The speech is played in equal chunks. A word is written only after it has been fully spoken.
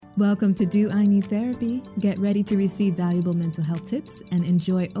Welcome to Do I Need Therapy? Get ready to receive valuable mental health tips and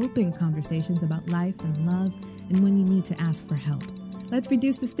enjoy open conversations about life and love and when you need to ask for help. Let's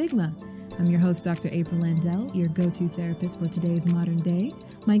reduce the stigma. I'm your host, Dr. April Landell, your go-to therapist for today's modern day.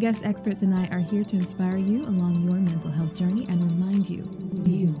 My guest experts and I are here to inspire you along your mental health journey and remind you,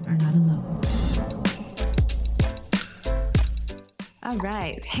 you are not alone. All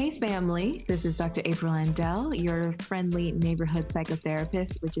right. Hey, family. This is Dr. April Landell, your friendly neighborhood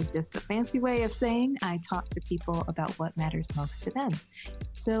psychotherapist, which is just a fancy way of saying I talk to people about what matters most to them.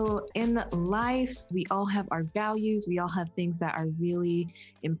 So in life, we all have our values. We all have things that are really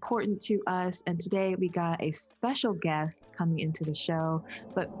important to us. And today we got a special guest coming into the show.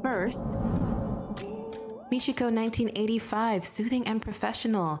 But first, Michiko 1985, soothing and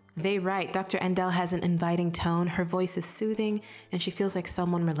professional. They write, Dr. Endell has an inviting tone. Her voice is soothing and she feels like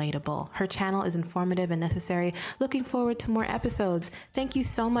someone relatable. Her channel is informative and necessary. Looking forward to more episodes. Thank you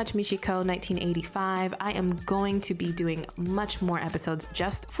so much, Michiko 1985. I am going to be doing much more episodes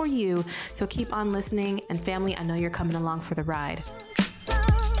just for you. So keep on listening, and family, I know you're coming along for the ride.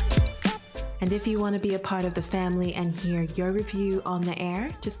 And if you want to be a part of the family and hear your review on the air,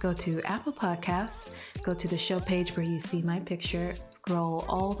 just go to Apple Podcasts, go to the show page where you see my picture, scroll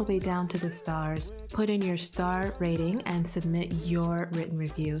all the way down to the stars, put in your star rating, and submit your written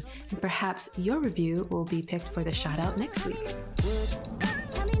review. And perhaps your review will be picked for the shout out next week.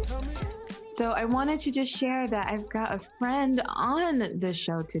 So I wanted to just share that I've got a friend on the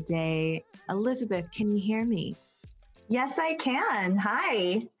show today. Elizabeth, can you hear me? Yes, I can.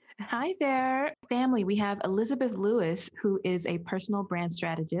 Hi. Hi there, family. We have Elizabeth Lewis, who is a personal brand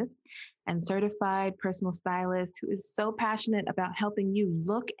strategist and certified personal stylist who is so passionate about helping you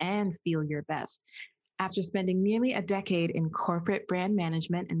look and feel your best. After spending nearly a decade in corporate brand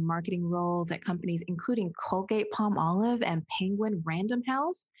management and marketing roles at companies including Colgate-Palmolive and Penguin Random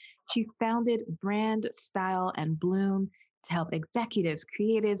House, she founded Brand, Style, and Bloom to help executives,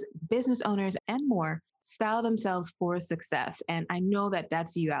 creatives, business owners, and more style themselves for success. And I know that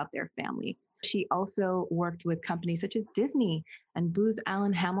that's you out there, family. She also worked with companies such as Disney and Booz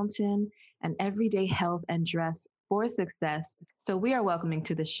Allen Hamilton and Everyday Health and Dress for success. So we are welcoming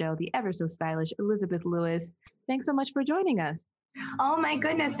to the show the ever so stylish Elizabeth Lewis. Thanks so much for joining us. Oh my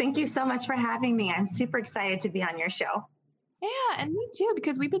goodness. Thank you so much for having me. I'm super excited to be on your show. Yeah, and me too,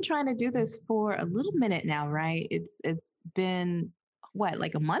 because we've been trying to do this for a little minute now, right? It's been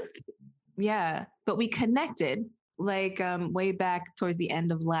like a month? Yeah, but we connected way back towards the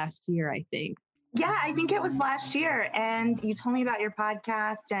end of last year, I think. Yeah, I think it was last year. And you told me about your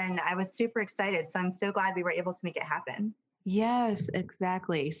podcast and I was super excited. So I'm so glad we were able to make it happen. Yes,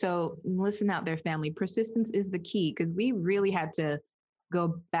 exactly. So listen out there, family. Persistence is the key, because we really had to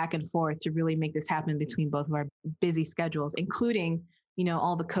go back and forth to really make this happen between both of our busy schedules, including,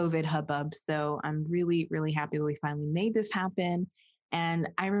 all the COVID hubbub. So I'm really, really happy that we finally made this happen. And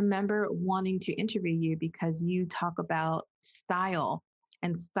I remember wanting to interview you because you talk about style,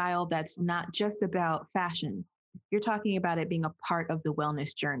 and style that's not just about fashion. You're talking about it being a part of the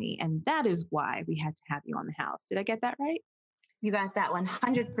wellness journey. And that is why we had to have you on the house. Did I get that right? You got that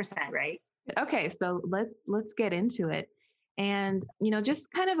 100% right. Okay, so let's get into it. And,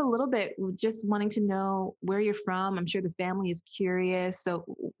 just kind of a little bit, just wanting to know where you're from. I'm sure the family is curious. So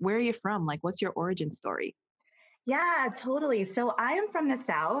where are you from? What's your origin story? Yeah, totally. So I am from the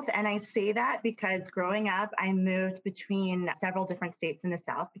South, and I say that because growing up, I moved between several different states in the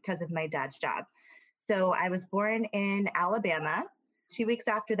South because of my dad's job. So I was born in Alabama. 2 weeks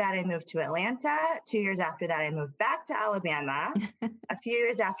after that, I moved to Atlanta. 2 years after that, I moved back to Alabama. A few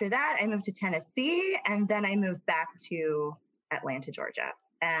years after that, I moved to Tennessee, and then I moved back to Atlanta, Georgia.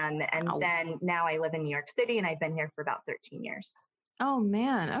 And then now I live in New York City, and I've been here for about 13 years. Oh,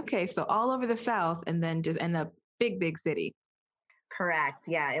 man. Okay. So all over the South, and then just end up big city. Correct.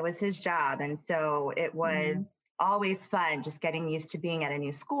 Yeah, it was his job. And so it was always fun just getting used to being at a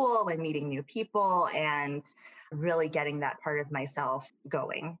new school and meeting new people and really getting that part of myself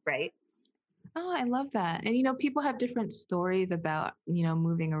going, right? Oh, I love that. And, people have different stories about,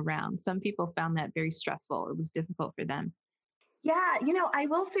 moving around. Some people found that very stressful. It was difficult for them. Yeah, I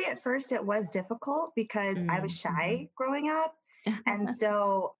will say at first it was difficult because I was shy growing up. And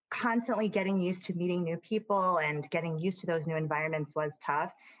so constantly getting used to meeting new people and getting used to those new environments was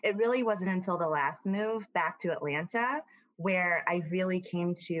tough. It really wasn't until the last move back to Atlanta where I really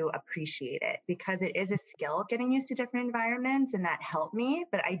came to appreciate it, because it is a skill getting used to different environments, and that helped me,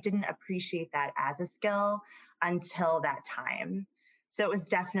 but I didn't appreciate that as a skill until that time. So it was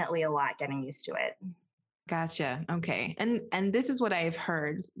definitely a lot getting used to it. Gotcha. Okay. And this is what I've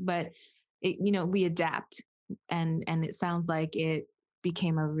heard, but we adapt, and it sounds like it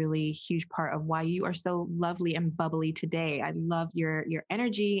became a really huge part of why you are so lovely and bubbly today. I love your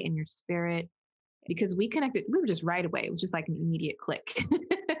energy and your spirit because we connected. We were just right away. It was just like an immediate click.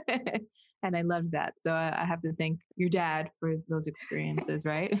 And I loved that. So I have to thank your dad for those experiences,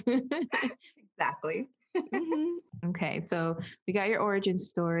 right? Exactly. Okay, so we got your origin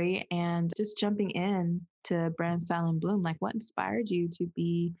story and just jumping in to Brand Style and Bloom, like what inspired you to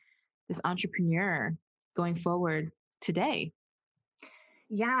be this entrepreneur going forward today?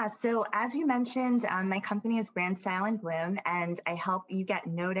 Yeah. So as you mentioned, my company is Brand Style and Bloom, and I help you get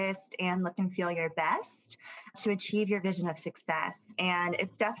noticed and look and feel your best to achieve your vision of success. And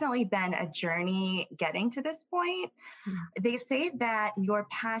it's definitely been a journey getting to this point. Mm. They say that your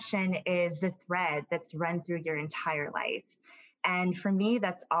passion is the thread that's run through your entire life. And for me,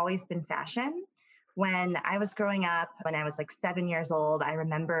 that's always been fashion. When I was growing up, when I was like 7 years old, I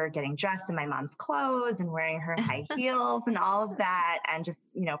remember getting dressed in my mom's clothes and wearing her high heels and all of that, and just,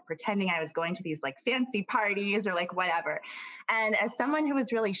 pretending I was going to these like fancy parties or like whatever. And as someone who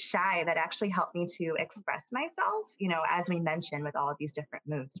was really shy, that actually helped me to express myself, as we mentioned with all of these different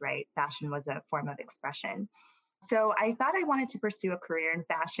moves, right? Fashion was a form of expression. So I thought I wanted to pursue a career in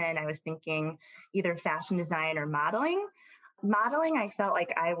fashion. I was thinking either fashion design or modeling. Modeling, I felt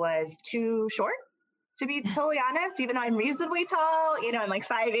like I was too short, to be totally honest, even though I'm reasonably tall, I'm like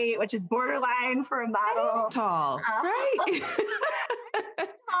 5'8", which is borderline for a That is model. tall, right? But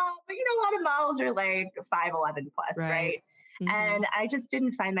a lot of models are like 5'11" plus, Right. right? And I just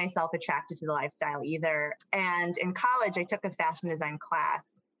didn't find myself attracted to the lifestyle either. And in college, I took a fashion design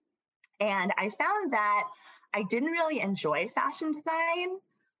class, and I found that I didn't really enjoy fashion design,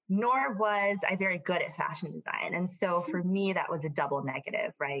 nor was I very good at fashion design. And so for me, that was a double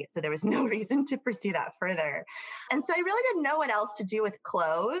negative, right? So there was no reason to pursue that further. And so I really didn't know what else to do with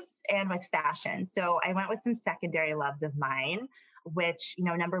clothes and with fashion. So I went with some secondary loves of mine, which,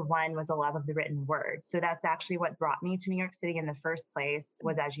 number one was a love of the written word. So that's actually what brought me to New York City in the first place,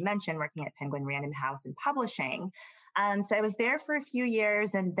 was, as you mentioned, working at Penguin Random House and publishing. So I was there for a few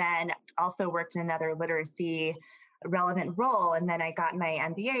years and then also worked in another literacy relevant role. And then I got my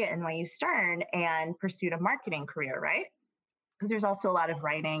MBA at NYU Stern and pursued a marketing career, right? Because there's also a lot of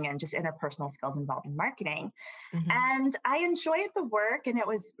writing and just interpersonal skills involved in marketing. And I enjoyed the work and it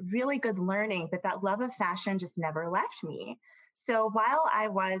was really good learning, but that love of fashion just never left me. So while I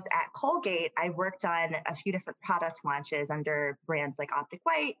was at Colgate, I worked on a few different product launches under brands like Optic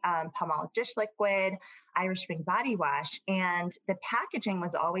White, Palmolive Dish Liquid, Irish Spring Body Wash. And the packaging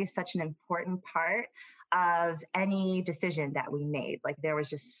was always such an important part of any decision that we made. Like there was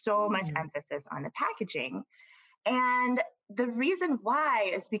just so much emphasis on the packaging. And the reason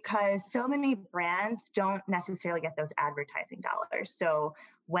why is because so many brands don't necessarily get those advertising dollars. So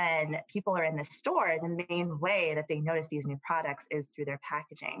when people are in the store, the main way that they notice these new products is through their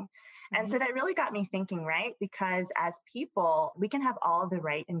packaging. And so that really got me thinking, right? Because as people, we can have all the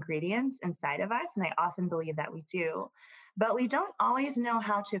right ingredients inside of us. And I often believe that we do. But we don't always know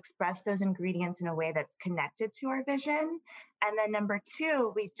how to express those ingredients in a way that's connected to our vision. And then number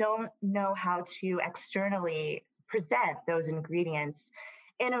two, we don't know how to externally present those ingredients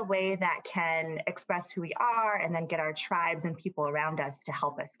in a way that can express who we are and then get our tribes and people around us to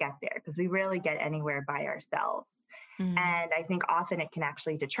help us get there, because we rarely get anywhere by ourselves. And I think often it can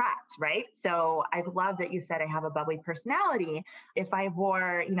actually detract, right? So I love that you said I have a bubbly personality. If I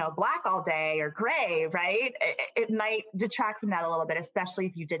wore, black all day or gray, right, it might detract from that a little bit, especially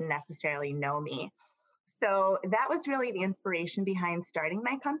if you didn't necessarily know me. So that was really the inspiration behind starting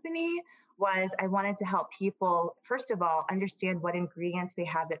my company. Was I wanted to help people, first of all, understand what ingredients they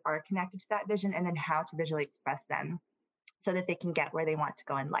have that are connected to that vision, and then how to visually express them so that they can get where they want to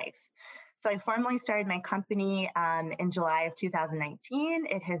go in life. So I formally started my company in July of 2019.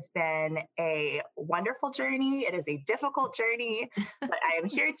 It has been a wonderful journey. It is a difficult journey, but I am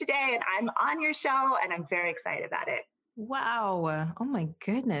here today and I'm on your show and I'm very excited about it. Wow. Oh my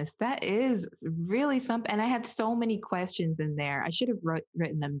goodness. That is really something. And I had so many questions in there. I should have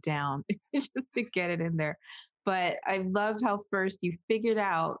written them down just to get it in there. But I love how first you figured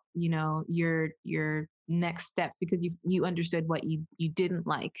out, your next steps because you understood what you didn't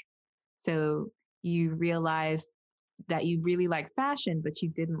like. So you realized that you really liked fashion, but you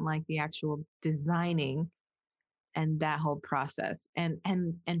didn't like the actual designing and that whole process. And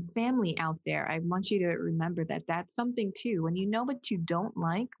family out there, I want you to remember that that's something too. When you know what you don't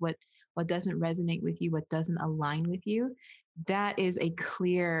like, what doesn't resonate with you, what doesn't align with you, that is a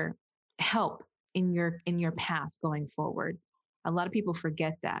clear help in your path going forward. A lot of people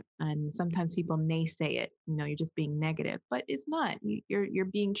forget that, and sometimes people naysay it. You're just being negative, but it's not. You're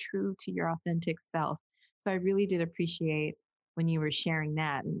being true to your authentic self. So I really did appreciate when you were sharing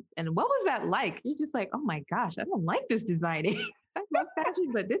that. And what was that like? You're just like, oh my gosh, I don't like this designing. I love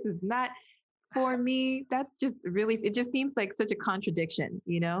fashion, but this is not for me. That's just really, it just seems like such a contradiction,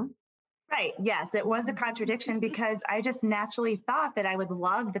 you know? Right. Yes, it was a contradiction because I just naturally thought that I would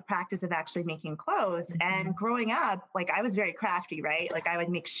love the practice of actually making clothes. And Mhm. growing up, like I was very crafty, right? Like I would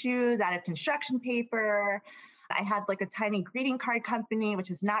make shoes out of construction paper. I had like a tiny greeting card company, which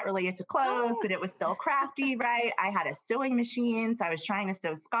was not related to clothes, Ah, but it was still crafty, right? I had a sewing machine, so I was trying to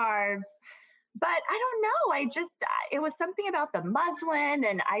sew scarves. But I don't know. It was something about the muslin,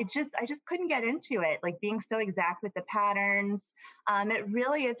 and I just couldn't get into it. Like being so exact with the patterns. It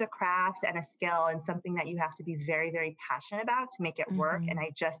really is a craft and a skill, and something that you have to be very, very passionate about to make it work. And mhm.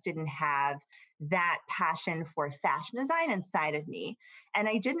 I just didn't have that passion for fashion design inside of me. And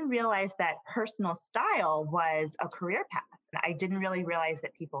I didn't realize that personal style was a career path. I didn't really realize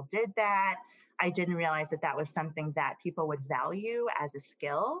that people did that. I didn't realize that that was something that people would value as a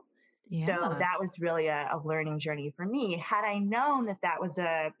skill. So Yeah. that was really a learning journey for me. Had I known that that was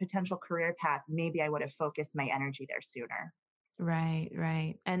a potential career path, maybe I would have focused my energy there sooner. Right,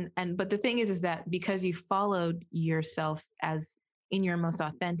 right. And but the thing is that because you followed yourself as in your most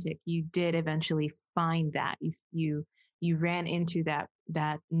authentic, you did eventually find that. You ran into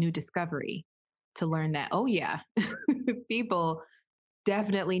that new discovery to learn that, oh yeah, people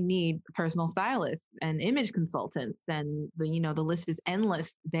definitely need personal stylists and image consultants, and the list is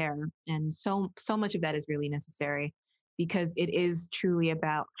endless there. And so much of that is really necessary because it is truly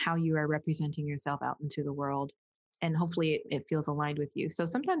about how you are representing yourself out into the world, and hopefully it feels aligned with you. So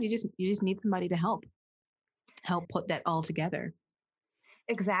sometimes you just need somebody to help put that all together.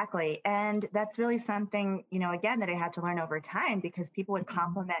 Exactly. And that's really something, again, that I had to learn over time because people would Mhm.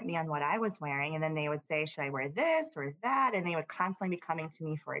 compliment me on what I was wearing. And then they would say, should I wear this or that? And they would constantly be coming to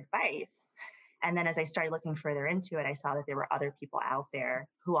me for advice. And then as I started looking further into it, I saw that there were other people out there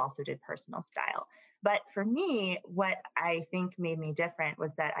who also did personal style. But for me, what I think made me different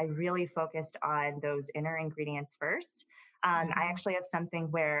was that I really focused on those inner ingredients first. I Mhm. actually have something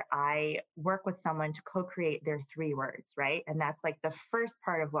where I work with someone to co create their 3 words, right? And that's like the first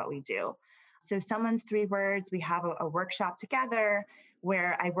part of what we do. So, someone's 3 words, we have a workshop together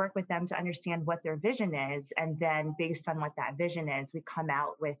where I work with them to understand what their vision is. And then, based on what that vision is, we come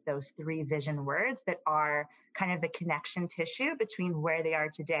out with those 3 vision words that are kind of the connection tissue between where they are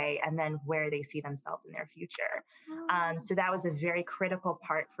today and then where they see themselves in their future. Oh. So that was a very critical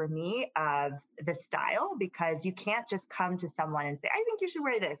part for me of the style because you can't just come to someone and say, I think you should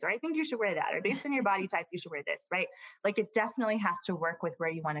wear this, or I think you should wear that, or based on your body type, you should wear this, right? Like it definitely has to work with where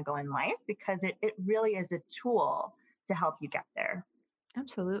you want to go in life because it really is a tool to help you get there.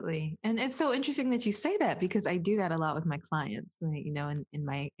 Absolutely. And it's so interesting that you say that because I do that a lot with my clients. Like, in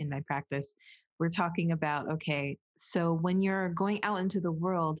my practice, we're talking about, okay, so when you're going out into the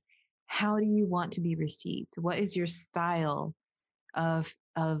world, how do you want to be received? What is your style of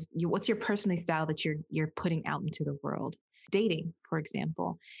you, what's your personal style that you're putting out into the world? Dating, for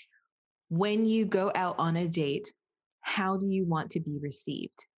example. When you go out on a date, how do you want to be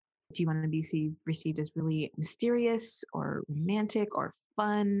received? Do you want to be received as really mysterious or romantic or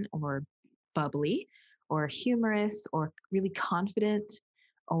fun or bubbly or humorous or really confident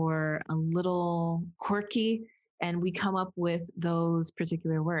or a little quirky? And we come up with those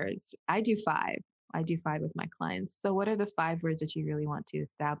particular words. I do five. I do five with my clients. So, what are the 5 words that you really want to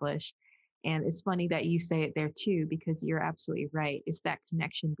establish? And it's funny that you say it there too, because you're absolutely right. It's that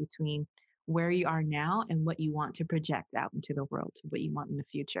connection between where you are now and what you want to project out into the world, to what you want in the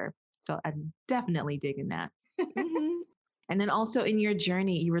future. So I'm definitely digging that. Mhm. And then also in your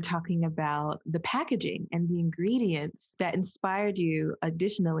journey, you were talking about the packaging and the ingredients that inspired you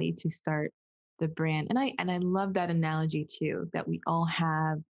additionally to start the brand. And I love that analogy too, that we all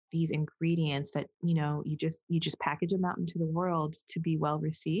have these ingredients that, you just package them out into the world to be well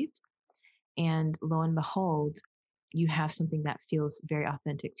received. And lo and behold, you have something that feels very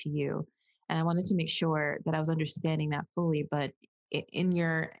authentic to you. And I wanted to make sure that I was understanding that fully. But in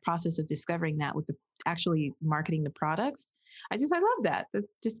your process of discovering that with the actually marketing the products, I love that.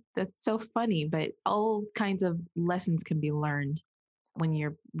 That's so funny. But all kinds of lessons can be learned when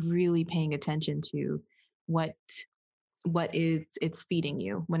you're really paying attention to what what is it's feeding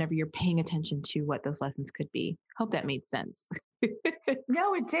you whenever you're paying attention to what those lessons could be. Hope that made sense.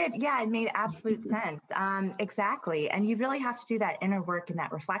 No, it did. Yeah, it made absolute sense. Exactly. And you really have to do that inner work and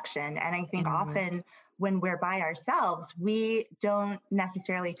that reflection. And I think Inner work. often when we're by ourselves, we don't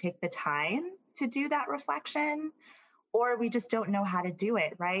necessarily take the time to do that reflection, or we just don't know how to do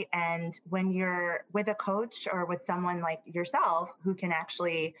it, right? And when you're with a coach or with someone like yourself who can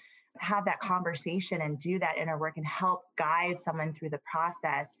actually have that conversation and do that inner work and help guide someone through the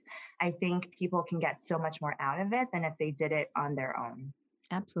process, I think people can get so much more out of it than if they did it on their own.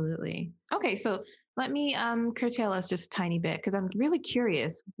 Absolutely. Okay, so let me curtail us just a tiny bit because I'm really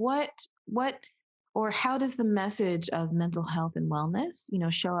curious. What or how does the message of mental health and wellness,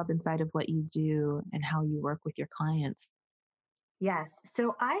 show up inside of what you do and how you work with your clients? Yes.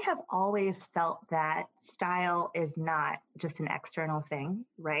 So I have always felt that style is not just an external thing,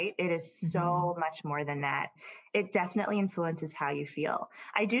 right? It is Hmm. so much more than that. It definitely influences how you feel.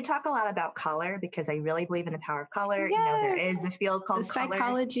 I do talk a lot about color because I really believe in the power of color. There Yes, is a field the called color.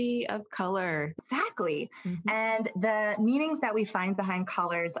 psychology of color. Exactly. Hmm. And the meanings that we find behind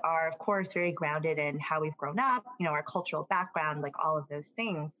colors are, of course, very grounded in how we've grown up, our cultural background, like all of those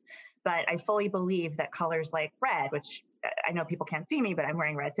things. But I fully believe that colors like red, which I know people can't see me, but I'm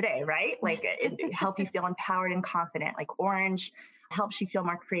wearing red today, right? Like it help you feel empowered and confident. Like orange helps you feel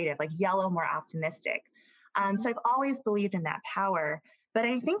more creative, like yellow, more optimistic. So I've always believed in that power. But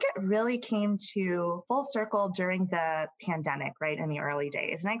I think it really came to full circle during the pandemic, right, in the early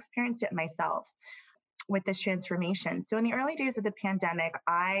days. And I experienced it myself with this transformation. So in the early days of the pandemic,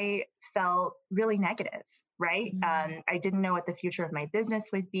 I felt really negative, right? Mm. I didn't know what the future of my business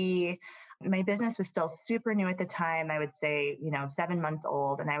would be. My business was still super new at the time. I would say, 7 months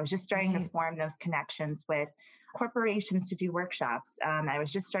old. And I was just starting to Right. form those connections with corporations to do workshops. I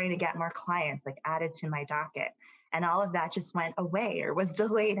was just starting to get more clients like added to my docket. And all of that just went away or was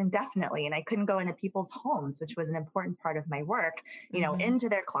delayed indefinitely. And I couldn't go into people's homes, which was an important part of my work, Hmm. into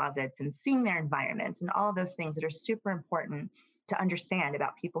their closets and seeing their environments and all of those things that are super important to understand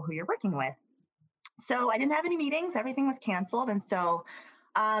about people who you're working with. So I didn't have any meetings, everything was canceled. And so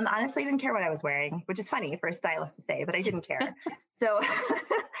honestly, I didn't care what I was wearing, which is funny for a stylist to say, but I didn't care. So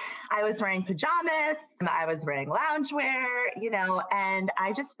I was wearing pajamas, I was wearing loungewear, and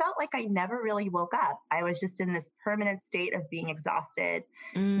I just felt like I never really woke up. I was just in this permanent state of being exhausted,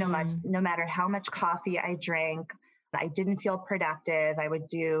 Mm. no matter how much coffee I drank. I didn't feel productive. I would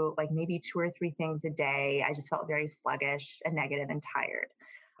do like maybe 2 or 3 things a day. I just felt very sluggish and negative and tired.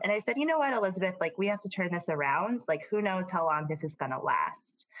 And I said, you know what, Elizabeth, like we have to turn this around. Like, who knows how long this is going to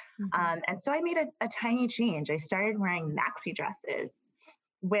last? Hmm. And so I made a tiny change. I started wearing maxi dresses,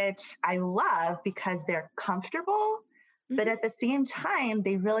 which I love because they're comfortable, but Hmm. at the same time,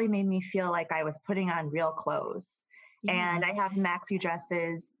 they really made me feel like I was putting on real clothes. Yeah. And I have maxi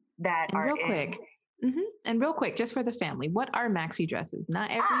dresses that And are real in, quick, and real quick, just for the family, what are maxi dresses?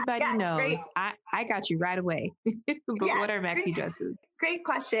 Not everybody yeah, great. knows. I got you right away. But Yes, what are great. maxi dresses? Great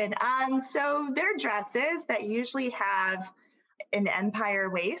question. So they're dresses that usually have an empire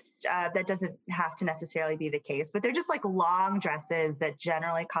waist. That doesn't have to necessarily be the case, but they're just like long dresses that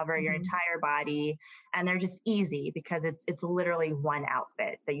generally cover your Hmm. entire body, and they're just easy because it's literally one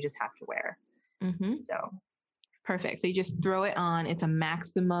outfit that you just have to wear. Hmm. So Perfect. So you just throw it on. It's a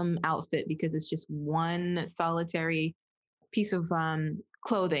maximum outfit because it's just one solitary piece of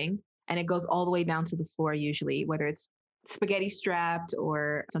clothing, and it goes all the way down to the floor usually, whether it's spaghetti strapped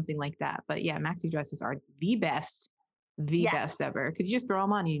or something like that. But yeah, maxi dresses are the yes, best ever because you just throw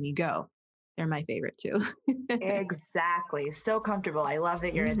them on and you go. They're my favorite too. exactly. So comfortable. I love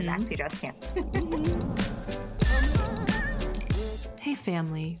that you're in the Hmm. maxi dress camp. Hmm. Hey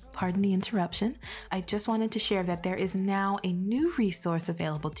family, pardon the interruption. I just wanted to share that there is now a new resource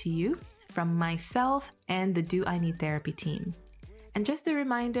available to you from myself and the Do I Need Therapy team. And just a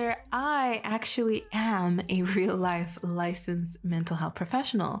reminder, I actually am a real life licensed mental health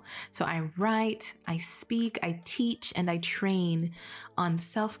professional. So I write, I speak, I teach, and I train on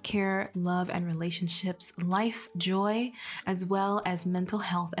self care, love and relationships, life joy, as well as mental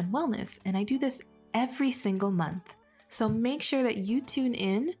health and wellness. And I do this every single month. So make sure that you tune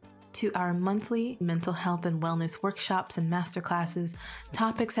in to our monthly mental health and wellness workshops and masterclasses.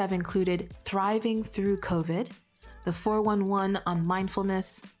 Topics have included thriving through COVID, the 411 on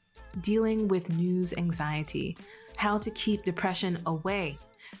mindfulness, dealing with news anxiety, how to keep depression away,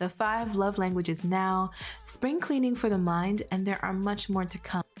 the 5 love languages now, spring cleaning for the mind, and there are much more to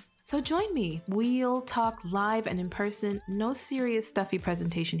come. So join me. We'll talk live and in person. No serious stuffy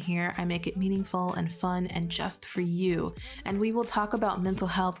presentation here. I make it meaningful and fun and just for you. And we will talk about mental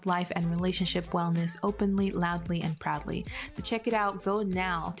health, life, and relationship wellness openly, loudly, and proudly. To check it out, go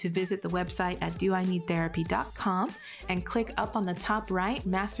now to visit the website at doineedtherapy.com and click up on the top right,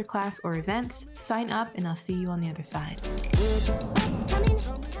 masterclass or events. Sign up and I'll see you on the other side.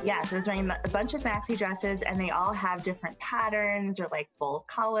 Yeah, so I was wearing a bunch of maxi dresses, and they all have different patterns or like bold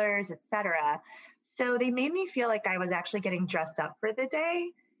colors, etc. So they made me feel like I was actually getting dressed up for the day,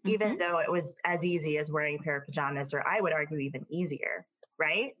 even Mm-hmm. though it was as easy as wearing a pair of pajamas, or I would argue even easier,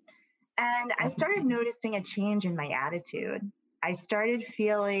 right? And I started Definitely. noticing a change in my attitude. I started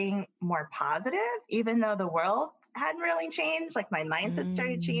feeling more positive, even though the world hadn't really changed. Like my mindset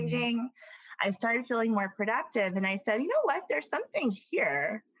started Mm, changing. I started feeling more productive. And I said, you know what? There's something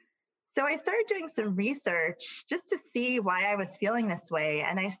here. So I started doing some research just to see why I was feeling this way.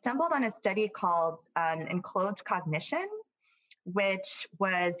 And I stumbled on a study called Enclosed Cognition, which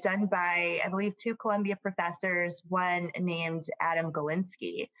was done by, I believe, two Columbia professors, one named Adam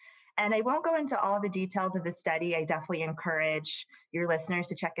Galinsky. And I won't go into all the details of the study. I definitely encourage your listeners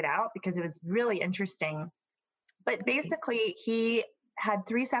to check it out because it was really interesting. But right. basically, he had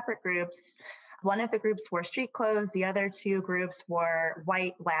three separate groups. One of the groups wore street clothes, the other two groups wore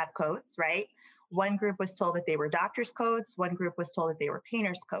white lab coats, right? One group was told that they were doctor's coats, one group was told that they were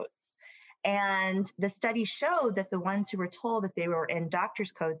painter's coats. And the study showed that the ones who were told that they were in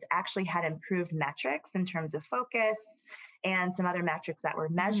doctor's coats actually had improved metrics in terms of focus and some other metrics that were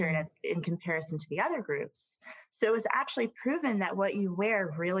measured Mm, as in comparison to the other groups. So it was actually proven that what you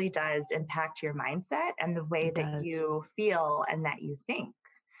wear really does impact your mindset and the way it that does. you feel and that you think.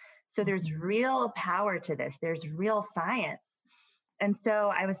 So there's Mhm. real power to this, there's real science. And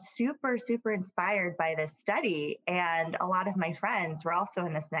so I was super, super inspired by this study. And a lot of my friends were also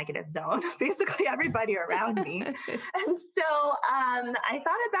in this negative zone, basically everybody around me. And so I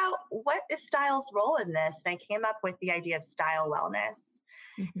thought about what is style's role in this? And I came up with the idea of style wellness.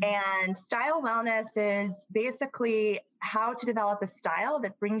 Mhm. And style wellness is basically how to develop a style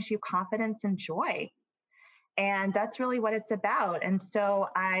that brings you confidence and joy. And that's really what it's about. And so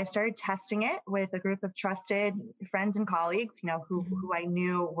I started testing it with a group of trusted friends and colleagues, Mhm. who I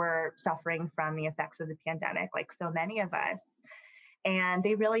knew were suffering from the effects of the pandemic, like so many of us. And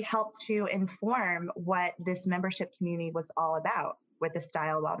they really helped to inform what this membership community was all about with the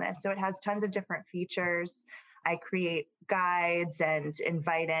style wellness. So it has tons of different features. I create guides and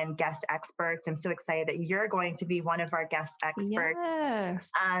invite in guest experts. I'm so excited that you're going to be one of our guest experts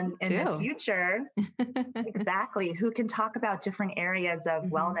Yes, me in the too. future. Exactly. Who can talk about different areas of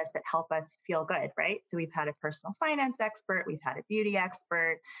Mhm. wellness that help us feel good, right? So we've had a personal finance expert, we've had a beauty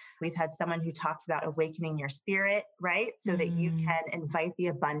expert, we've had someone who talks about awakening your spirit, right? So that you Mm, can invite the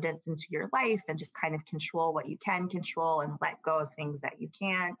abundance into your life and just kind of control what you can control and let go of things that you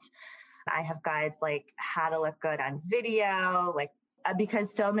can't. I have guides like how to look good on video, like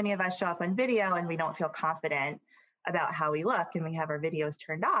because so many of us show up on video and we don't feel confident about how we look and we have our videos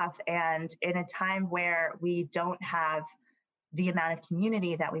turned off. And in a time where we don't have the amount of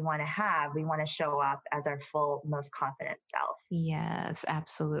community that we want to have, we want to show up as our full, most confident self. yes,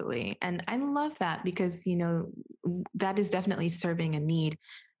 absolutely. And I love that because, that is definitely serving a need.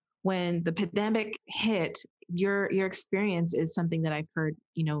 When the pandemic hit, your experience is something that I've heard,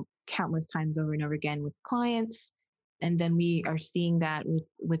 countless times over and over again with clients. And then we are seeing that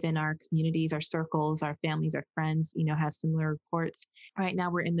within our communities, our circles, our families, our friends, have similar reports. Right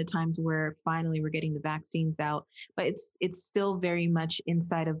now, we're in the times where finally we're getting the vaccines out, but it's still very much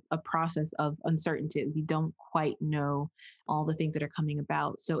inside of a process of uncertainty. We don't quite know all the things that are coming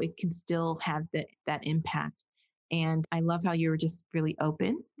about, so it can still have that impact. And I love how you were just really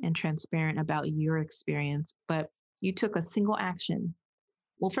open and transparent about your experience, but you took a single action.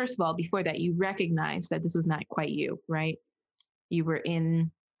 Well, first of all, before that, you recognized that this was not quite you, right? You were in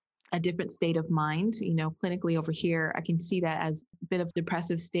a different state of mind. Clinically over here, I can see that as a bit of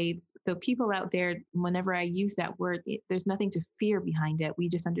depressive states. So, people out there, whenever I use that word, there's nothing to fear behind it. We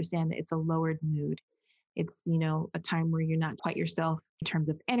just understand that it's a lowered mood. It's, a time where you're not quite yourself in terms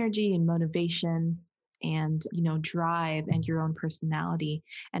of energy and motivation and, drive and your own personality.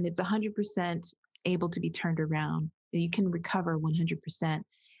 And it's 100% able to be turned around. You can recover 100%.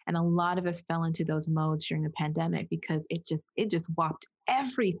 And a lot of us fell into those modes during the pandemic because it just whopped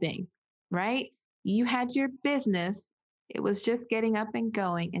everything, right? You had your business, it was just getting up and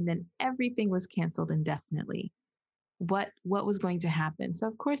going, and then everything was canceled indefinitely. What was going to happen? So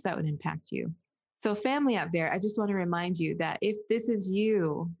of course that would impact you. So family out there, I just want to remind you that if this is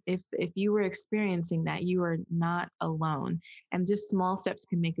you, if you were experiencing that, you are not alone. And just small steps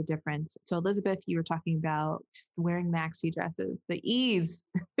can make a difference. So Elizabeth, you were talking about just wearing maxi dresses, the ease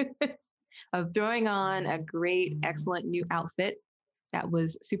of throwing on a great, excellent new outfit that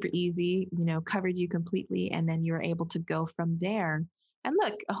was super easy, covered you completely, and then you were able to go from there. And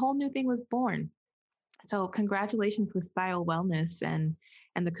look, a whole new thing was born. So congratulations with Style Wellness and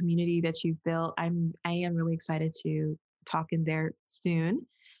the community that you've built. I am really excited to talk in there soon.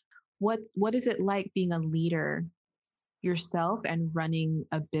 What is it like being a leader yourself and running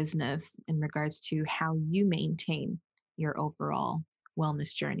a business in regards to how you maintain your overall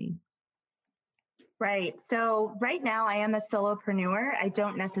wellness journey? Right. So right now I am a solopreneur. I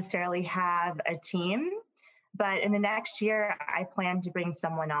don't necessarily have a team, but in the next year, I plan to bring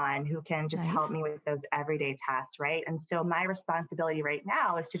someone on who can just help Nice. me with those everyday tasks, right? And so my responsibility right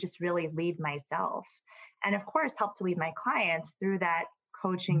now is to just really lead myself and, of course, help to lead my clients through that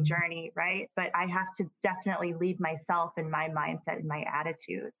coaching journey, right? But I have to definitely lead myself and my mindset and my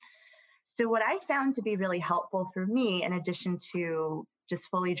attitude. So, what I found to be really helpful for me, in addition to just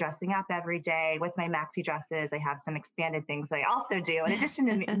fully dressing up every day with my maxi dresses, I have some expanded things that I also do in addition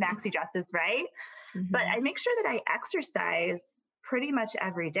to maxi dresses, right? But Hmm. I make sure that I exercise pretty much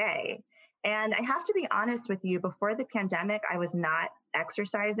every day. And I have to be honest with you, before the pandemic, I was not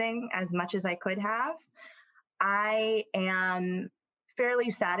exercising as much as I could have. I am fairly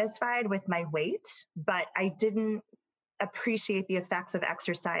satisfied with my weight, but I didn't appreciate the effects of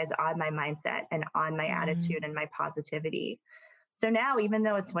exercise on my mindset and on my attitude and my positivity. So now, even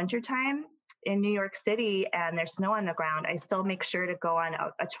though it's wintertime in New York City and there's snow on the ground, I still make sure to go on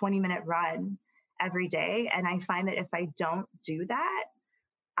a 20-minute run every day. And I find that if I don't do that,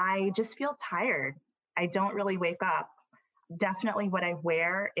 I just feel tired. I don't really wake up. Definitely what I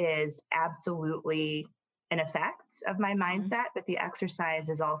wear is absolutely an effect of my Hmm. mindset, but the exercise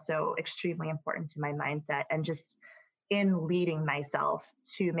is also extremely important to my mindset and just in leading myself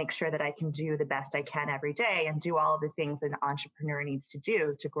to make sure that I can do the best I can every day and do all of the things an entrepreneur needs to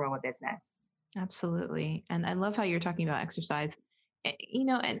do to grow a business. Absolutely. And I love how you're talking about exercise.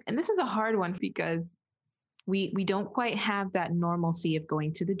 And this is a hard one because we don't quite have that normalcy of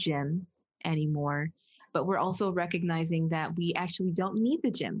going to the gym anymore, but we're also recognizing that we actually don't need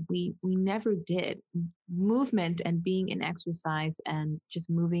the gym. We never did. Movement and being in exercise and just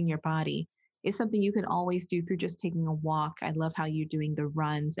moving your body is something you can always do through just taking a walk. I love how you're doing the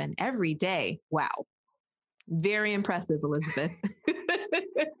runs and every day. Wow. Very impressive, Elizabeth.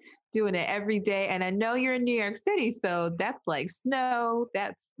 Doing it every day. And I know you're in New York City, so that's like snow,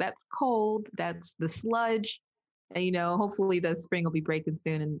 that's cold, that's the sludge. And hopefully the spring will be breaking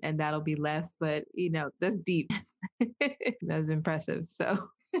soon and that'll be less, but that's deep. That's impressive. So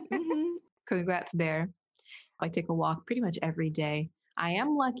mhm, congrats there. I take a walk pretty much every day. I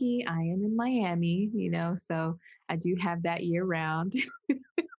am lucky. I am in Miami, so I do have that year round.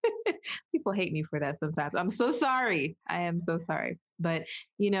 People hate me for that sometimes. I'm so sorry. I am so sorry. But,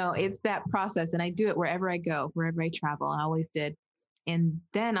 it's that process. And I do it wherever I go, wherever I travel. I always did. And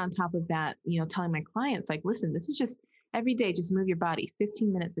then on top of that, telling my clients, like, listen, this is just every day, just move your body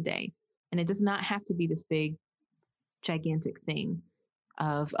 15 minutes a day. And it does not have to be this big, gigantic thing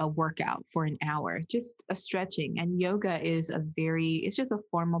of a workout for an hour, just a stretching. And yoga is it's just a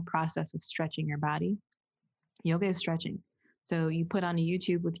formal process of stretching your body. Yoga is stretching. So you put on a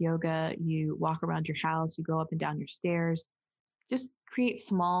YouTube with yoga, you walk around your house, you go up and down your stairs, just create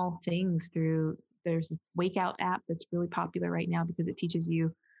small things there's this Wake Out app that's really popular right now because it teaches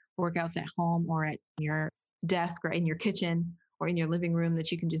you workouts at home or at your desk or in your kitchen or in your living room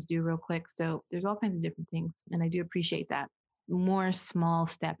that you can just do real quick. So there's all kinds of different things. And I do appreciate that. More small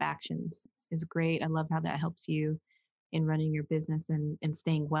step actions is great. I love how that helps you in running your business and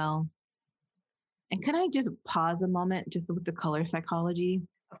staying well. And can I just pause a moment just with the color psychology?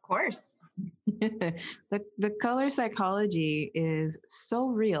 Of course. The color psychology is so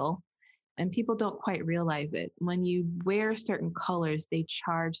real and people don't quite realize it. When you wear certain colors, they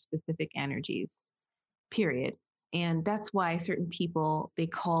charge specific energies, period. And that's why certain people, they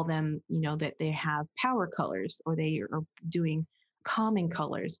call them, that they have power colors or they are doing calming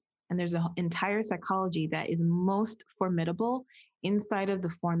colors. And there's an entire psychology that is most formidable inside of the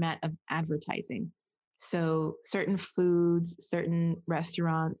format of advertising. So certain foods, certain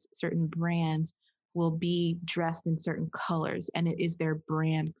restaurants, certain brands will be dressed in certain colors, and it is their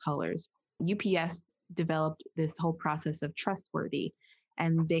brand colors. UPS developed this whole process of trustworthy,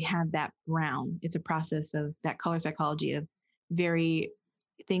 and they have that brown. It's a process of that color psychology of very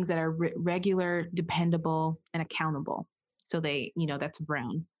things that are regular, dependable, and accountable. So that's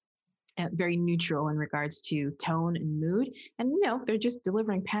brown. Very neutral in regards to tone and mood. And, they're just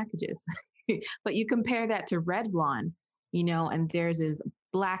delivering packages. But you compare that to Revlon, and theirs is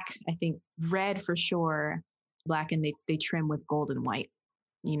black, I think red for sure, black, and they trim with gold and white,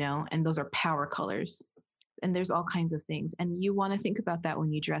 and those are power colors. And there's all kinds of things. And you want to think about that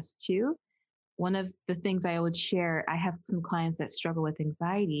when you dress too. One of the things I would share, I have some clients that struggle with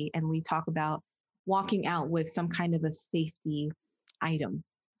anxiety, and we talk about walking out with some kind of a safety item.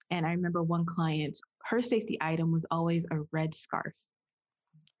 And I remember one client, her safety item was always a red scarf.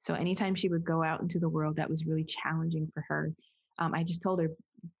 So anytime she would go out into the world that was really challenging for her, I just told her,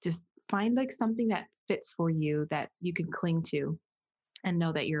 just find like something that fits for you that you can cling to and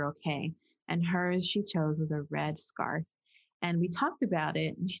know that you're okay. And hers, she chose was a red scarf. And we talked about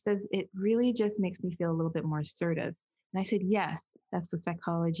it. And she says, it really just makes me feel a little bit more assertive. And I said, yes, that's the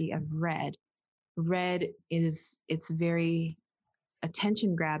psychology of red. Red is, it's very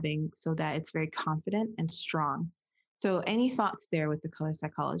attention grabbing so that it's very confident and strong. So any thoughts there with the color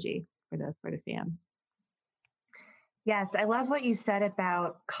psychology for the fam? Yes, I love what you said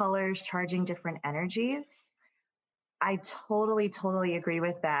about colors charging different energies. I totally, totally agree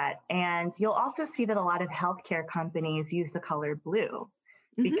with that. And you'll also see that a lot of healthcare companies use the color blue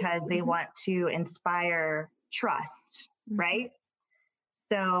because they want to inspire trust, right?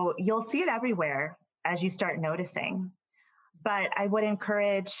 So you'll see it everywhere as you start noticing. But I would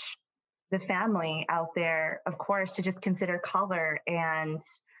encourage the family out there, of course, to just consider color and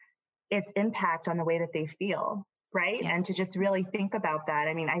its impact on the way that they feel, right? Yes. And to just really think about that.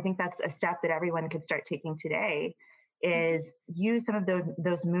 I mean, I think that's a step that everyone could start taking today is use some of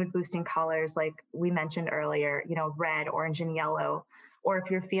those mood boosting colors like we mentioned earlier, red, orange, and yellow. Or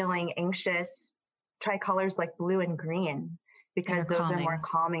if you're feeling anxious, try colors like blue and green because those calming. are more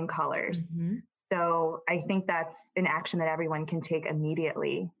calming colors. So I think that's an action that everyone can take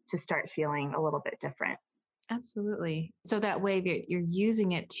immediately to start feeling a little bit different. Absolutely. So that way that you're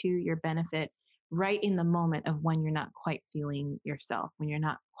using it to your benefit right in the moment of when you're not quite feeling yourself, when you're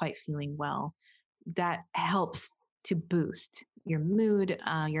not quite feeling well. That helps to boost your mood,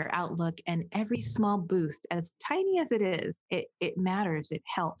 your outlook, and every small boost, as tiny as it is, it matters. It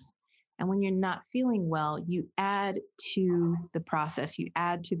helps. And when you're not feeling well, you add to the process, you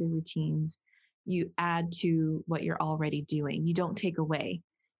add to the routines, you add to what you're already doing. You don't take away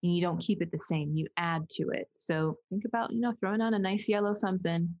and you don't keep it the same. You add to it. So think about, throwing on a nice yellow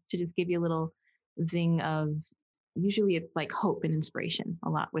something to just give you a little zing of, usually it's like hope and inspiration a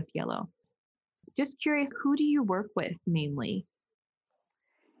lot with yellow. Just curious, who do you work with mainly?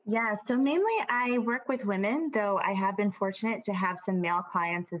 Yeah, so mainly I work with women, though I have been fortunate to have some male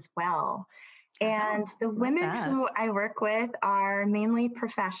clients as well. And the women who I work with are mainly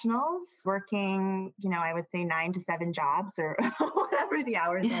professionals working, I would say 9 to 7 jobs or whatever the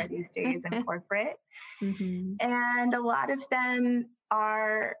hours are these days in corporate. And a lot of them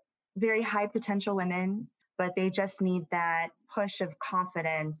are very high potential women, but they just need that push of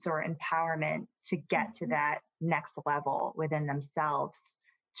confidence or empowerment to get to that next level within themselves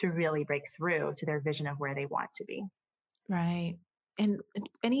to really break through to their vision of where they want to be. Right. And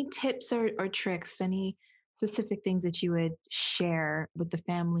any tips or tricks, any specific things that you would share with the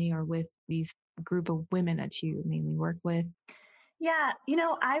family or with these group of women that you mainly work with? Yeah,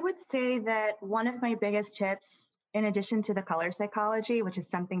 I would say that one of my biggest tips, in addition to the color psychology, which is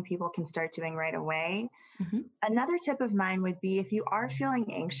something people can start doing right away, another tip of mine would be if you are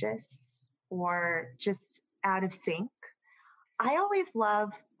feeling anxious or just out of sync, I always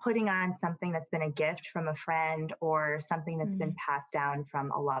love putting on something that's been a gift from a friend or something that's been passed down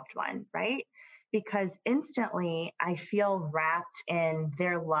from a loved one, right? Because instantly I feel wrapped in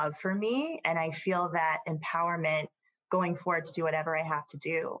their love for me and I feel that empowerment going forward to do whatever I have to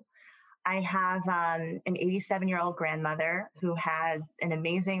do. I have an 87-year-old grandmother who has an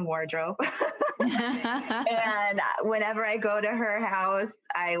amazing wardrobe. And whenever I go to her house,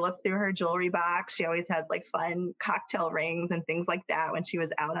 I look through her jewelry box. She always has like fun cocktail rings and things like that when she was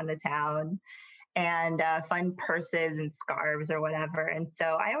out on the town, and fun purses and scarves or whatever. And so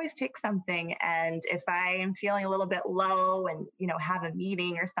I always take something. And if I am feeling a little bit low and, have a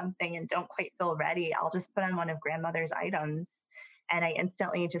meeting or something and don't quite feel ready, I'll just put on one of grandmother's items. And I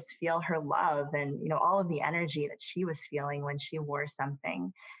instantly just feel her love and, all of the energy that she was feeling when she wore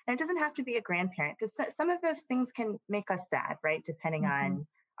something. And it doesn't have to be a grandparent because some of those things can make us sad, right? Depending on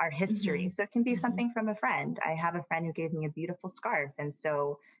our history. So it can be something from a friend. I have a friend who gave me a beautiful scarf. And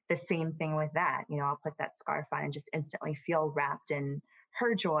so the same thing with that, I'll put that scarf on and just instantly feel wrapped in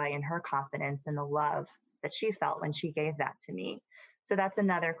her joy and her confidence and the love that she felt when she gave that to me. So that's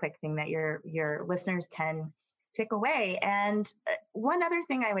another quick thing that your listeners can take away. And one other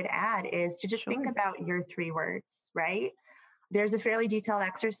thing I would add is to just think about your 3 words, right? There's a fairly detailed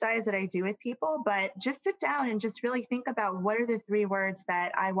exercise that I do with people, but just sit down and just really think about what are the 3 words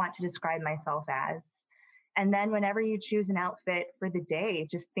that I want to describe myself as. And then whenever you choose an outfit for the day,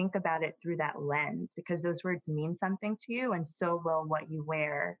 just think about it through that lens because those words mean something to you. And so will what you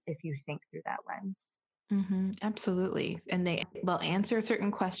wear if you think through that lens. Absolutely. And they will answer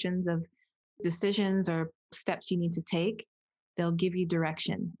certain questions of decisions or steps you need to take. They'll give you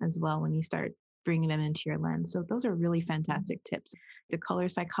direction as well when you start bringing them into your lens. So those are really fantastic tips. The color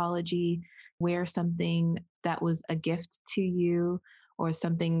psychology, wear something that was a gift to you or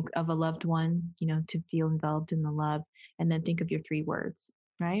something of a loved one, to feel enveloped in the love, and then think of your 3 words,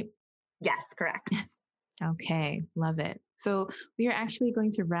 right? Yes, correct. Okay, love it. So we are actually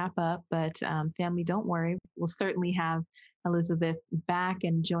going to wrap up, but family, don't worry. We'll certainly have Elizabeth back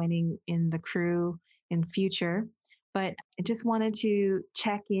and joining in the crew in future. But I just wanted to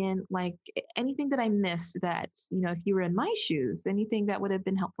check in, like anything that I missed that, if you were in my shoes, anything that would have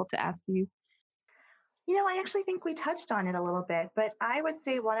been helpful to ask you. I actually think we touched on it a little bit, but I would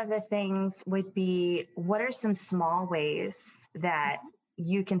say one of the things would be, what are some small ways that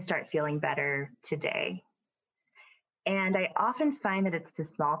you can start feeling better today? And I often find that it's the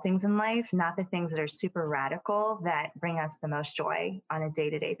small things in life, not the things that are super radical, that bring us the most joy on a day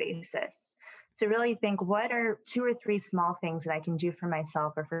to day basis. So, really think, what are 2 or 3 small things that I can do for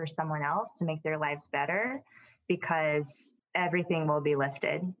myself or for someone else to make their lives better? Because everything will be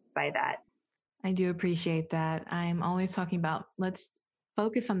lifted by that. I do appreciate that. I'm always talking about let's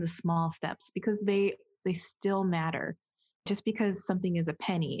focus on the small steps because they still matter. Just because something is a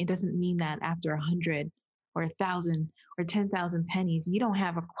penny, it doesn't mean that after 100 or 1,000 or 10,000 pennies, you don't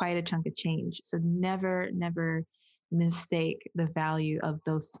have quite a chunk of change. So never mistake the value of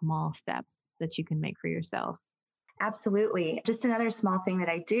those small steps that you can make for yourself. Absolutely. Just another small thing that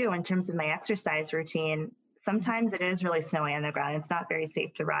I do in terms of my exercise routine. Sometimes it is really snowy on the ground. It's not very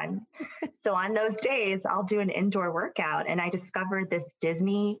safe to run. So on those days, I'll do an indoor workout. And I discovered this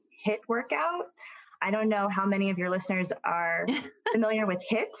Disney HIIT workout. I don't know how many of your listeners are familiar with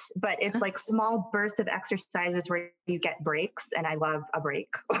HIIT, but it's like small bursts of exercises where you get breaks. And I love a break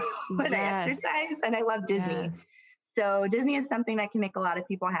when I exercise, and I love Disney. Yes. So Disney is something that can make a lot of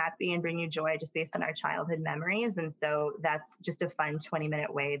people happy and bring you joy just based on our childhood memories. And so that's just a fun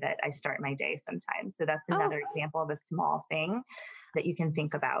 20-minute way that I start my day sometimes. So that's another example of a small thing that you can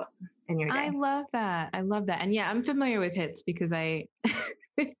think about in your day. I love that. I love that. And yeah, I'm familiar with HIITs because I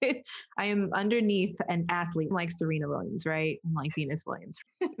I am underneath an athlete like Serena Williams, right? And like Venus Williams.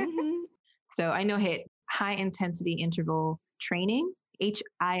 So I know HIIT, high intensity interval training,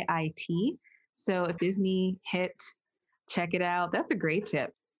 HIIT. So if Disney HIIT, check it out. That's a great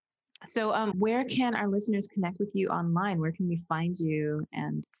tip. So where can our listeners connect with you online? Where can we find you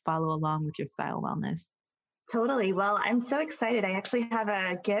and follow along with your style wellness? Totally. Well, I'm so excited. I actually have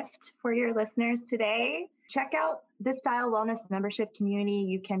a gift for your listeners today. Check out the Style Wellness membership community.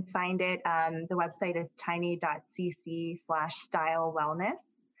 You can find it. The website is tiny.cc/style wellness.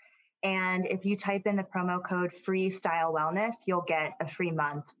 And if you type in the promo code free style wellness, you'll get a free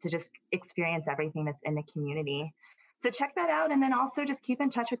month to just experience everything that's in the community. So check that out. And then also just keep in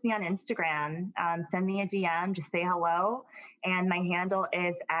touch with me on Instagram. Send me a DM, just say hello. And my handle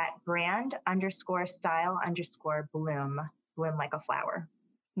is at brand_style_bloom, bloom like a flower.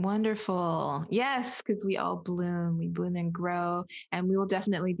 Wonderful. Yes, because we all bloom, we bloom and grow. And we will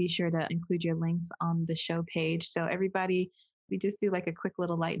definitely be sure to include your links on the show page. So everybody, we just do like a quick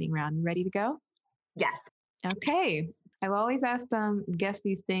little lightning round. You ready to go? Yes. Okay. I've always asked guests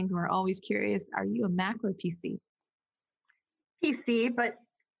these things. We're always curious. Are you a Mac or PC? PC, but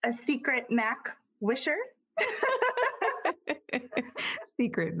a secret Mac wisher.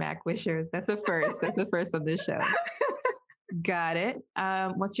 Secret Mac wisher. That's a first. That's the first on this show. Got it.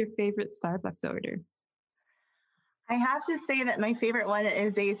 What's your favorite Starbucks order? I have to say that my favorite one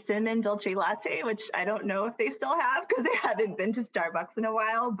is a cinnamon dolce latte, which I don't know if they still have because I haven't been to Starbucks in a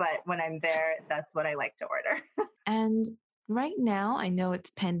while, but when I'm there, that's what I like to order. And right now, I know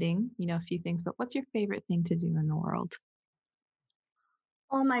it's pending, a few things, but what's your favorite thing to do in the world?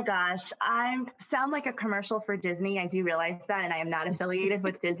 Oh my gosh, I sound like a commercial for Disney. I do realize that, and I am not affiliated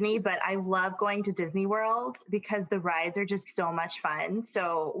with Disney, but I love going to Disney World because the rides are just so much fun.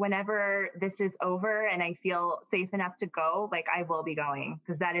 So whenever this is over and I feel safe enough to go, like I will be going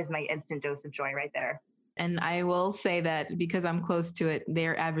because that is my instant dose of joy right there. And I will say that because I'm close to it,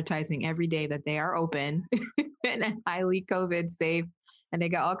 they're advertising every day that they are open and highly COVID safe. And they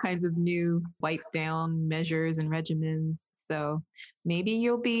got all kinds of new wipe down measures and regimens. So maybe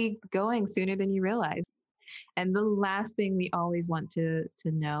you'll be going sooner than you realize. And the last thing we always want to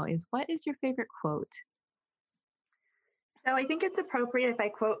know is, what is your favorite quote? So I think it's appropriate if I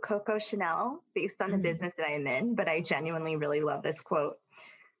quote Coco Chanel based on the business that I am in, but I genuinely really love this quote.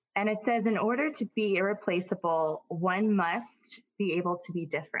 And it says, in order to be irreplaceable, one must be able to be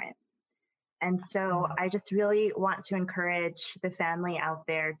different. And so I just really want to encourage the family out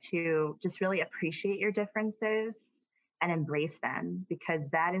there to just really appreciate your differences and embrace them,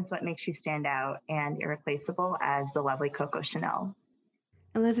 because that is what makes you stand out and irreplaceable as the lovely Coco Chanel.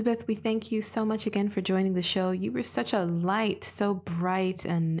 Elizabeth, we thank you so much again for joining the show. You were such a light, so bright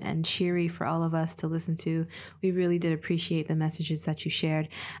and cheery for all of us to listen to. We really did appreciate the messages that you shared.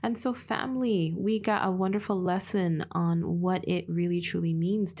 And so family, we got a wonderful lesson on what it really truly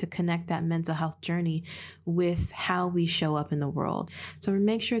means to connect that mental health journey with how we show up in the world. So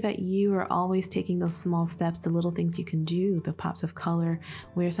make sure that you are always taking those small steps, the little things you can do, the pops of color,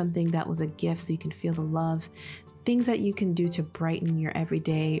 wear something that was a gift so you can feel the love. Things that you can do to brighten your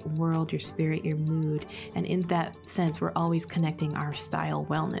everyday world, your spirit, your mood. And in that sense, we're always connecting our style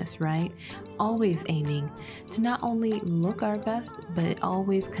wellness, right? Always aiming to not only look our best, but it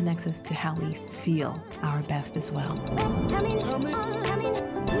always connects us to how we feel our best as well.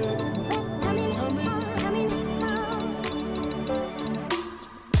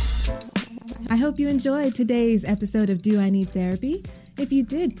 I hope you enjoyed today's episode of Do I Need Therapy? If you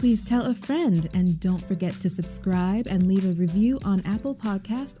did, please tell a friend, and don't forget to subscribe and leave a review on Apple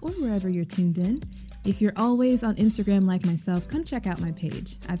Podcast or wherever you're tuned in. If you're always on Instagram like myself, come check out my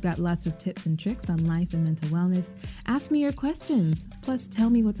page. I've got lots of tips and tricks on life and mental wellness. Ask me your questions, plus tell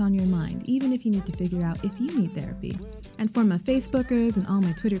me what's on your mind, even if you need to figure out if you need therapy. And for my Facebookers and all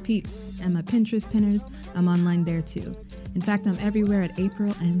my Twitter peeps and my Pinterest pinners, I'm online there too. In fact, I'm everywhere at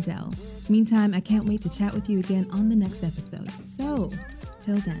April and Dell. Meantime, I can't wait to chat with you again on the next episode. So,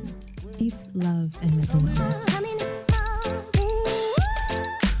 till then, peace, love, and mental wellness.